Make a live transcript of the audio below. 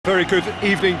Very good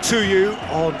evening to you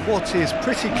on what is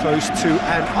pretty close to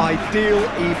an ideal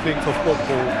evening for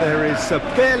football. There is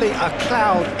barely a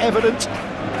cloud evident.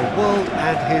 The world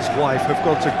and his wife have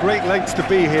gone to great lengths to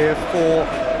be here for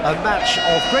a match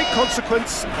of great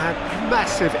consequence and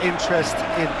massive interest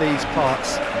in these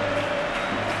parts.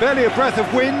 Barely a breath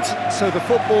of wind, so the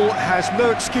football has no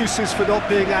excuses for not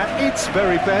being at its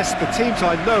very best. The teams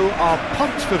I know are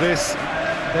pumped for this.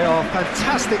 There are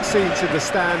fantastic scenes in the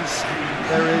stands.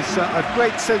 There is a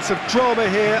great sense of drama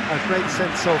here, a great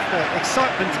sense of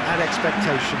excitement and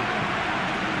expectation.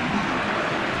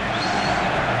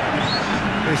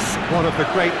 This is one of the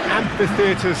great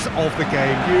amphitheatres of the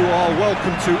game. You are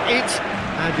welcome to it,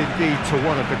 and indeed to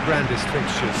one of the grandest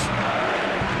fixtures.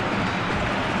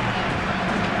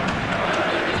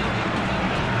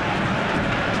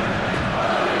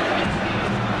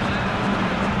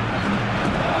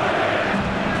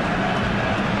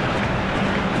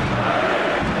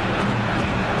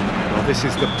 This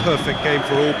is the perfect game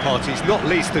for all parties, not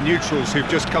least the neutrals who've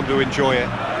just come to enjoy it.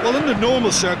 Well, under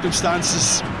normal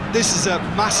circumstances, this is a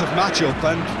massive matchup,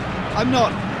 and I'm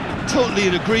not totally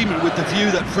in agreement with the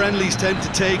view that friendlies tend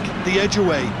to take the edge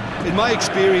away. In my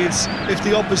experience, if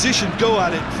the opposition go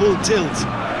at it full tilt,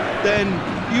 then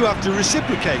you have to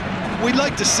reciprocate. We'd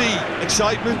like to see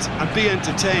excitement and be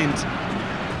entertained,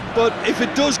 but if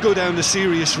it does go down the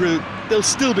serious route, there'll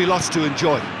still be lots to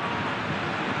enjoy.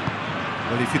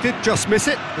 Well, if you did just miss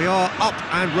it, we are up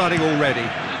and running already.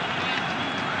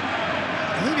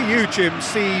 Who do you, Jim,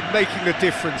 see making a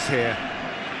difference here?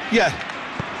 Yeah,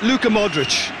 Luka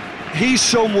Modric. He's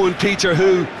someone, Peter,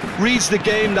 who reads the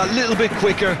game that little bit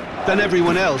quicker than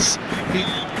everyone else.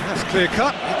 That's clear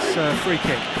cut. It's a free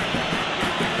kick.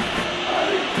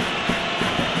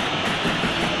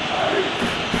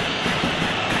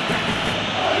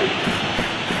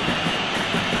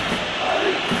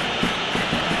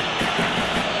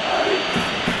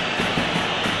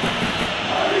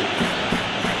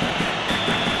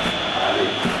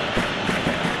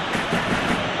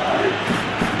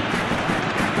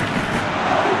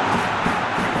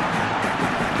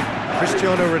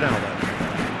 Cristiano Ronaldo.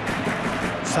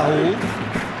 Saul.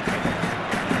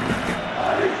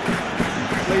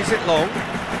 Plays it long.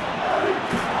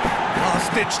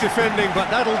 Last-ditch defending, but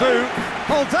that'll do.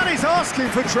 Oh, that is asking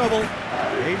for trouble.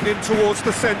 Aimed in towards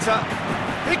the centre.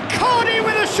 Icardi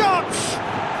with a shot!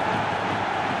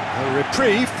 A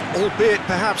reprieve, albeit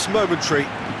perhaps momentary.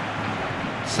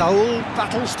 Saul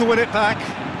battles to win it back.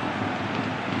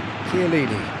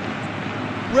 Chiellini.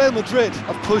 Real Madrid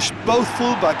have pushed both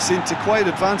fullbacks into quite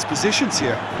advanced positions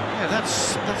here. Yeah,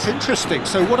 that's interesting.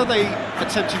 So what are they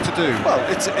attempting to do? Well,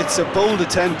 it's a bold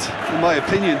attempt, in my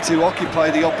opinion, to occupy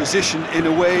the opposition in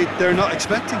a way they're not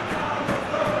expecting.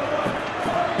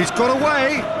 He's got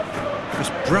away.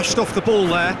 Just brushed off the ball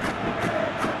there.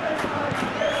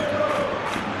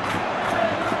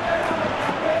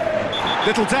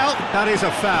 Little doubt, that is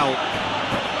a foul.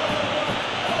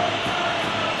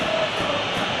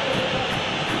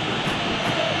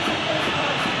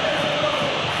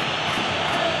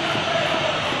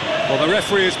 Well, the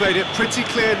referee has made it pretty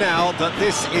clear now that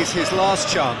this is his last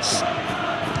chance.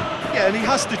 Yeah, and he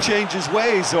has to change his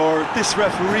ways, or this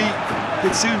referee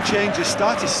could soon change his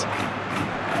status.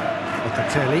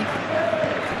 Locatelli.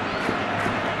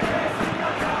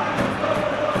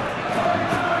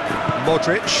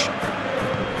 Modric.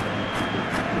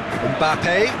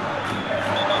 Mbappe.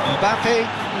 Mbappe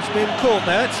has been caught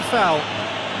there, it's a foul.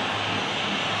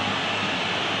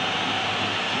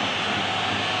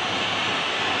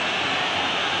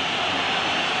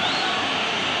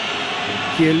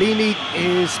 Chiellini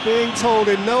is being told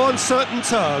in no uncertain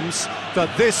terms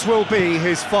that this will be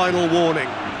his final warning.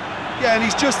 Yeah, and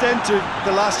he's just entered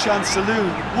the last chance saloon.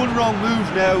 One wrong move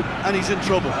now, and he's in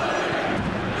trouble.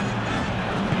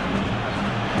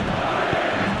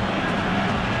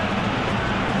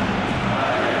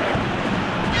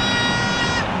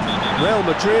 Real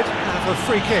Madrid have a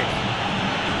free kick.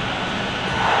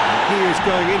 He is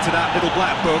going into that little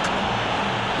black book.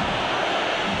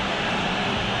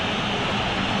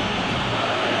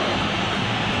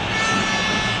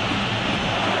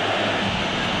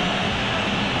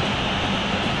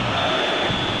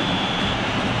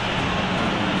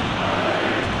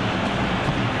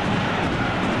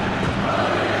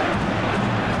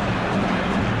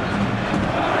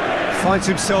 Finds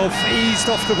himself eased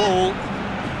off the ball.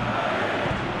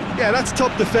 Yeah, that's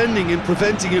top defending and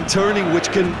preventing him turning, which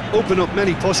can open up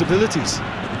many possibilities.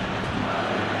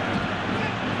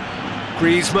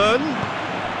 Griezmann.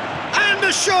 And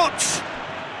the shot!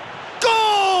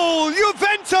 Goal!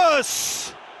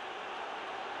 Juventus!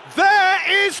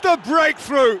 There is the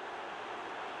breakthrough!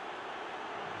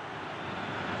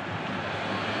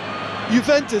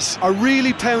 Juventus are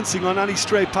really pouncing on any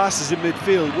stray passes in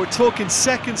midfield. We're talking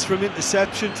seconds from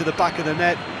interception to the back of the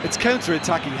net. It's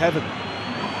counter-attacking heaven.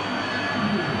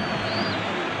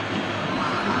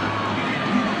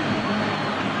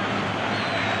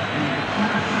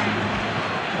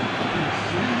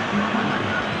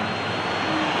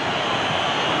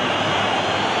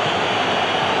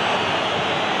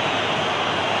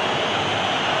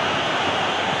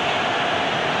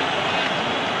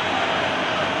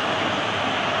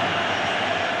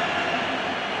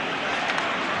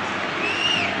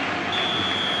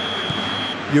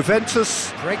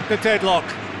 Juventus break the deadlock.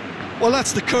 Well,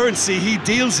 that's the currency he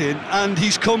deals in, and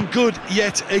he's come good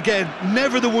yet again.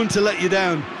 Never the one to let you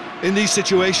down in these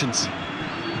situations.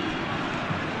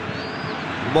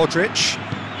 Modric,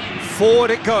 forward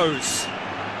it goes.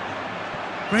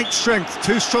 Great strength,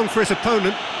 too strong for his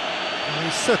opponent. Well,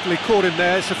 he's certainly caught him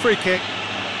there. It's a free kick.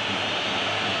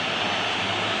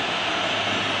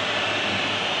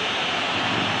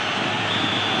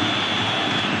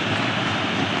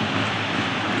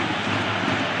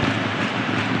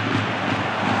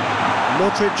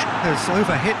 Modric has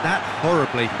overhit that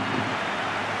horribly.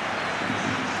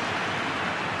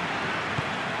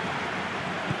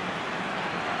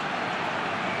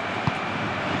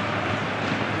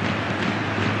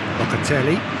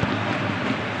 Locatelli.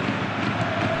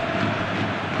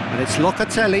 And it's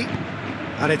Locatelli.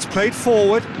 And it's played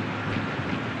forward.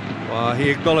 Well,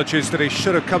 he acknowledges that he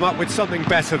should have come up with something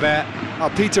better there.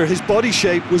 Oh, Peter, his body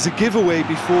shape was a giveaway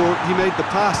before he made the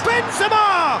pass.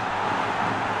 Benzema!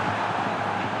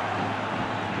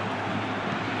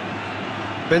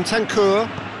 Bentancur,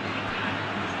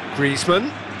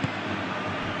 Griezmann,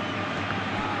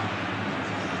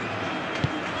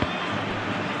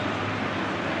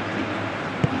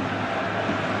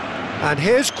 and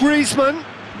here's Griezmann.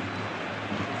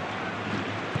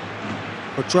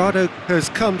 Quadrado has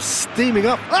come steaming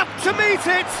up to meet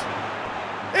it.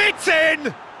 It's in,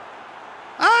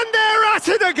 and they're at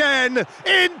it again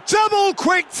in double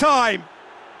quick time.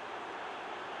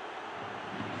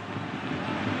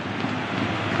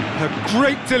 A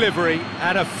great delivery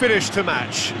and a finish to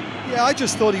match. Yeah, I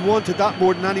just thought he wanted that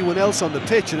more than anyone else on the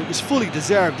pitch, and it was fully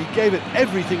deserved. He gave it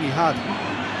everything he had.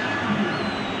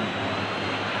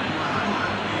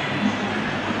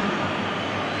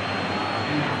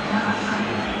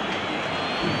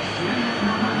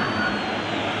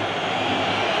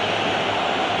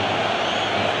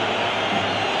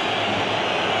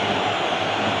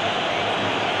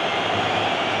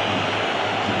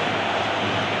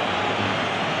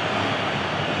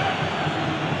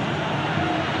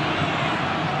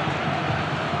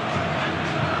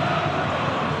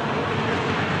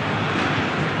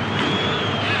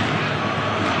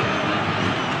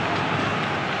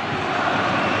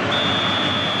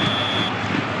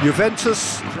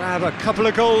 Juventus grab a couple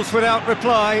of goals without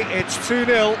reply. It's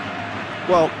 2-0.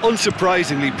 Well,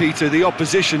 unsurprisingly, Peter, the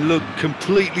opposition look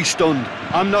completely stunned.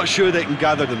 I'm not sure they can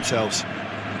gather themselves.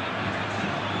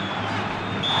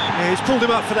 Yeah, he's pulled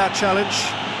him up for that challenge.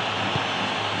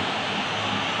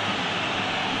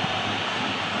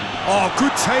 Oh,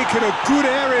 good take in a good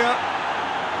area.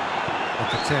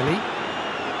 Locatelli.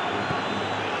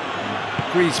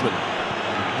 Griezmann.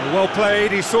 Oh, well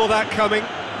played, he saw that coming.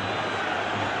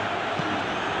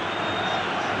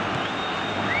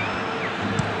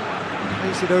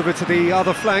 Plays it over to the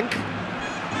other flank.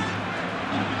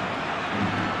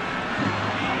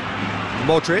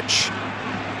 Modric.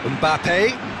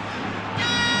 Mbappe.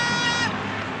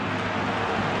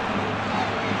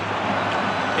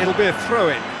 It'll be a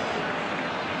throw-in.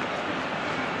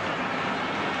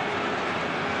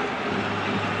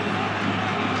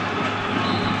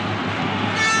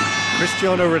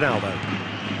 Cristiano Ronaldo.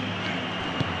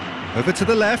 Over to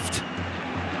the left.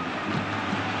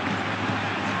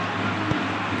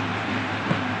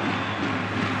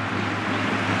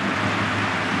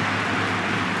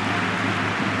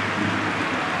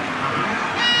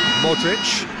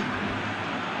 Modric.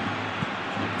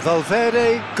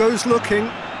 Valverde goes looking.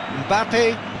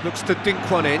 Mbappe looks to dink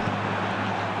one in.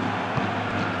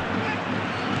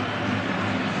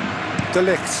 De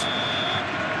Ligt.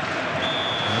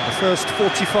 And the first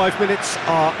 45 minutes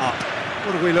are up.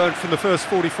 What have we learned from the first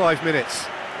 45 minutes?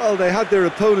 Well, they had their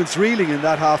opponents reeling in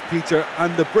that half, Peter,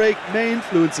 and the break may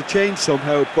influence a change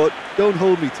somehow, but don't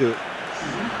hold me to it.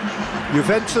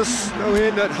 Juventus go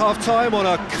in at half-time on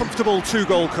a comfortable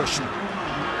 2-goal cushion.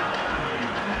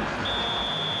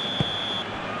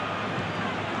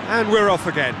 And we're off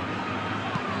again.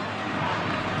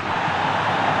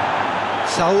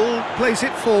 Saul plays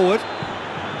it forward.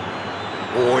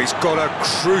 Oh, he's got a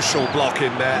crucial block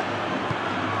in there.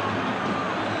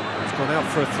 He's Gone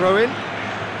out for a throw-in.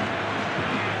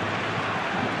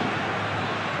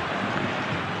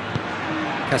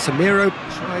 Casemiro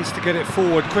tries to get it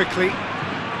forward quickly.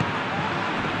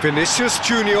 Vinicius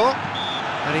Junior,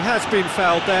 and he has been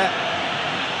fouled there.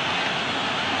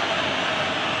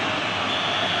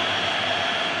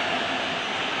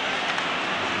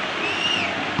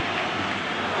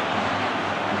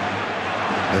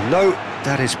 And no,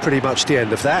 that is pretty much the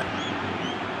end of that.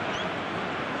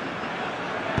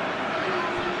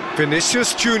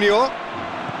 Vinicius Junior,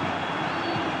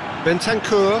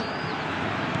 Bentancur,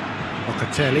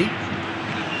 Locatelli,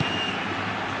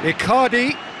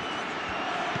 Icardi,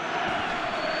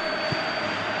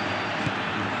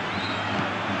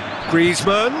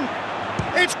 Griezmann,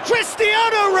 it's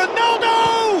Cristiano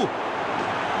Ronaldo!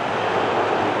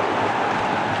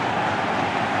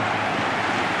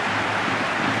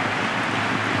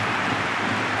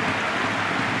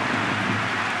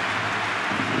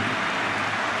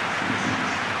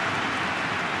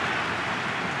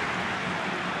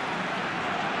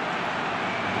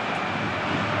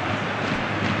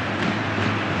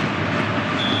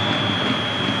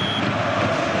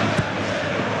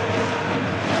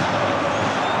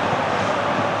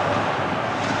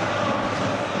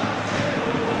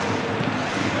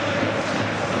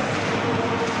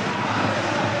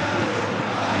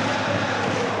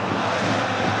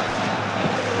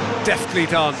 Deftly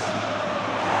done.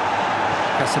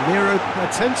 Casemiro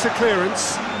attempts a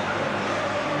clearance.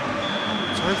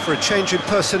 Time for a change in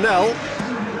personnel.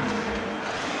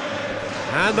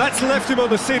 And that's left him on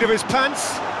the seat of his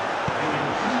pants.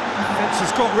 Defence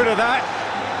has got rid of that.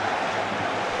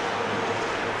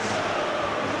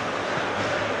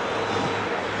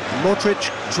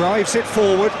 Modric drives it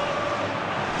forward.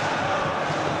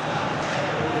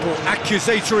 Little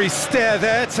accusatory stare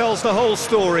there tells the whole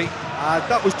story.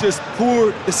 That was just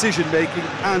poor decision-making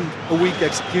and a weak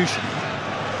execution.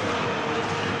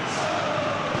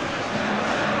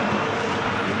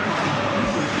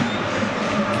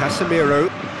 Casemiro,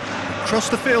 across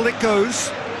the field it goes.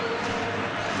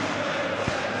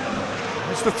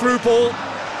 There's the through ball.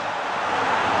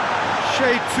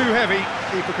 Shade too heavy,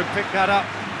 keeper can pick that up.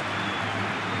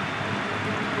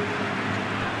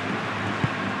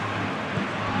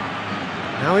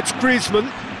 Now it's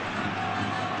Griezmann.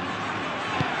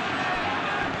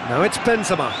 Now it's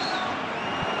Benzema.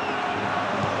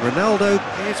 Ronaldo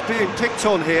is being picked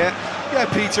on here. Yeah,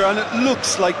 Peter, and it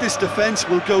looks like this defence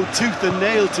will go tooth and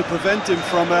nail to prevent him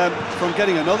from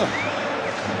getting another.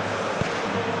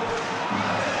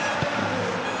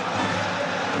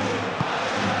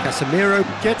 Casemiro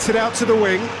gets it out to the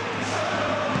wing.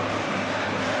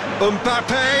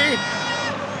 Mbappe!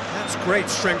 That's great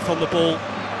strength on the ball.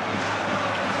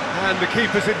 And the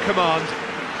keeper's in command.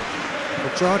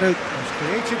 Quadrado has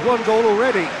created one goal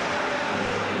already.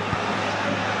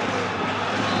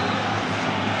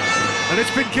 And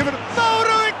it's been given...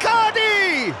 Mauro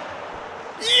Icardi!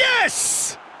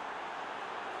 Yes!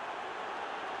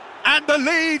 And the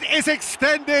lead is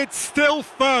extended still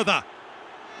further.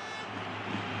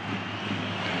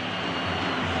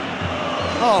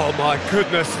 Oh my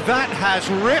goodness, that has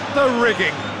ripped the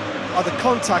rigging. Oh, the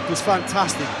contact was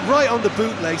fantastic, right on the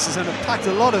bootlaces, and it packed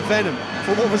a lot of venom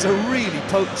for what was a really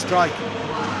potent strike.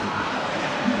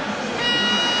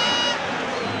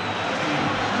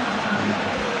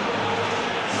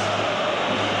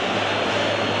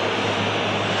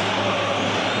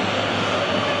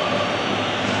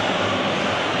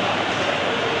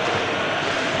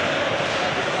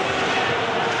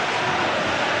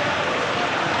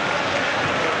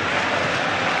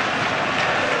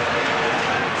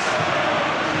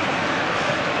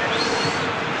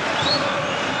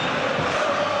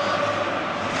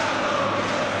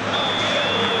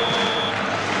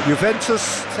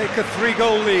 Juventus take a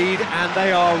 3-goal lead and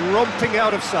they are romping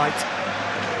out of sight.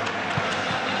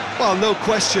 Well, no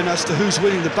question as to who's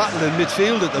winning the battle in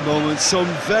midfield at the moment. Some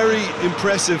very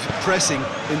impressive pressing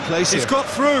in place here. He's got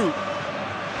through.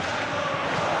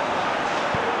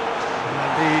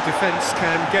 And the defence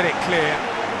can get it clear.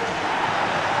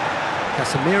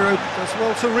 Casemiro does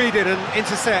well to read it and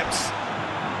intercepts.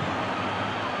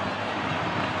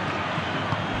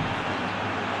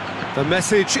 The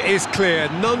message is clear,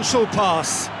 none shall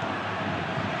pass.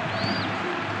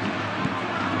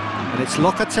 And it's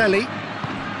Locatelli. I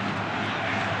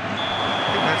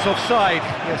think that's offside.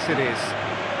 Yes, it is.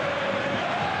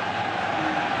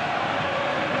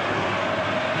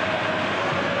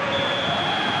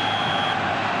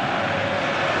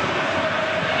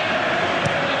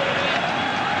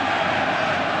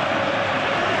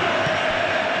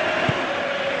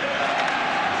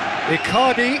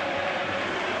 Icardi.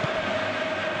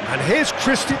 And here's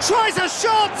Christian, tries a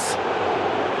shot!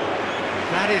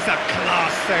 That is a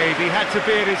class save, he had to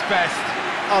be at his best.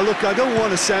 Oh, look, I don't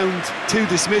want to sound too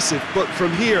dismissive, but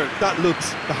from here, that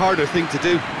looked the harder thing to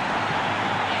do.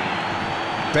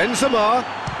 Benzema,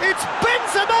 it's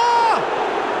Benzema!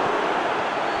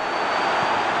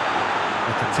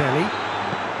 Locatelli.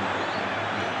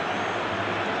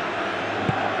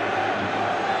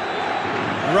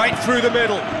 Right through the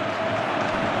middle.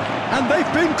 And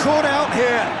they've been caught out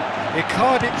here.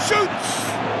 Icardi shoots!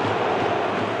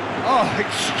 Oh,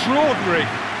 extraordinary.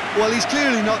 Well, he's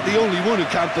clearly not the only one who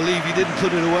can't believe he didn't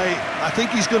put it away. I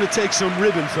think he's going to take some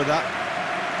ribbon for that.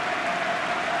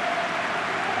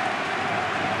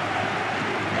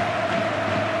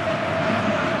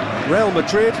 Real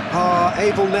Madrid are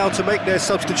able now to make their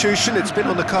substitution. It's been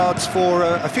on the cards for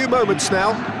a few moments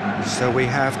now. So we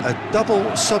have a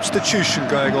double substitution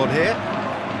going on here.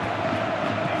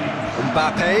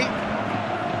 Mbappe.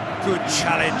 Good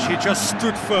challenge, he just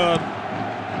stood firm.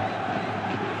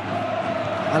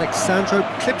 Alexandro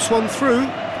clips one through.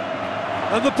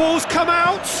 And the ball's come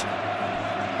out!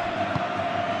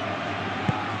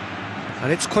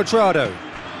 And it's Cuadrado.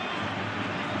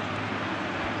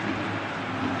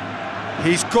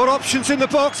 He's got options in the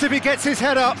box if he gets his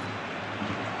head up.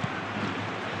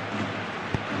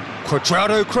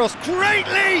 Cuadrado cross, great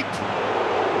leap!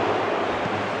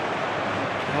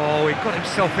 Oh, he got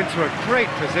himself into a great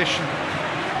position.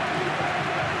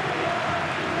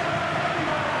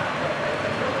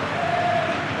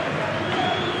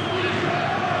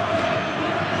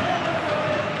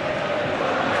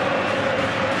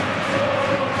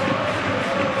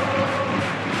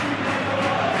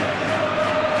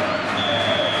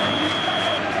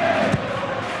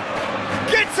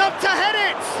 Gets up to head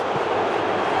it!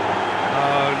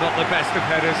 Oh, not the best of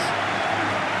headers.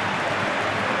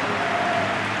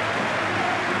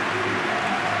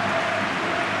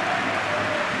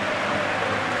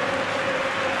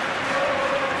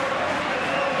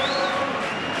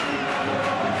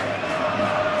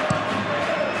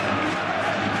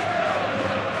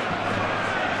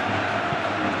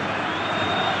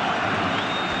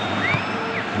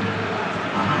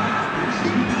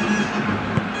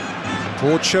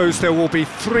 Board shows there will be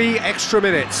 3 extra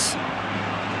minutes.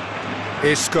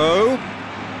 Isco.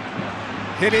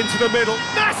 Hit into the middle.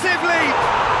 Massive leap!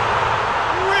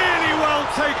 Really well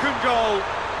taken goal.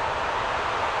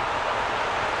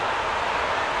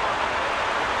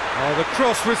 Oh, the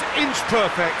cross was inch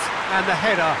perfect and the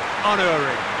header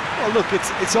unerring. Well, look,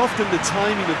 it's often the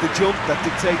timing of the jump that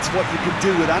dictates what you can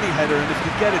do with any header, and if you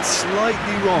get it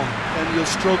slightly wrong, then you'll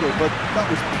struggle, but that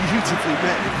was beautifully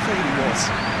met, it really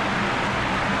was.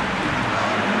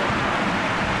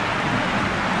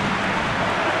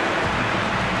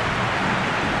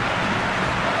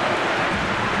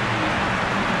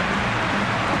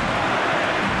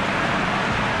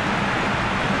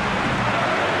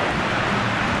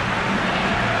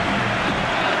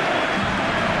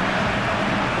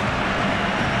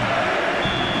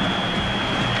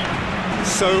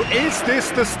 So is this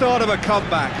the start of a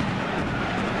comeback?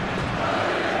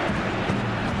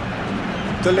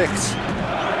 De Ligt.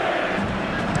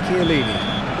 Chiellini.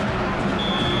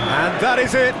 And that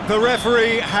is it, the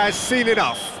referee has seen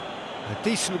enough. A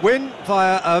decent win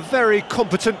via a very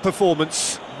competent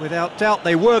performance. Without doubt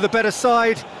they were the better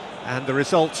side, and the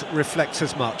result reflects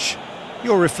as much.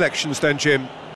 Your reflections then, Jim?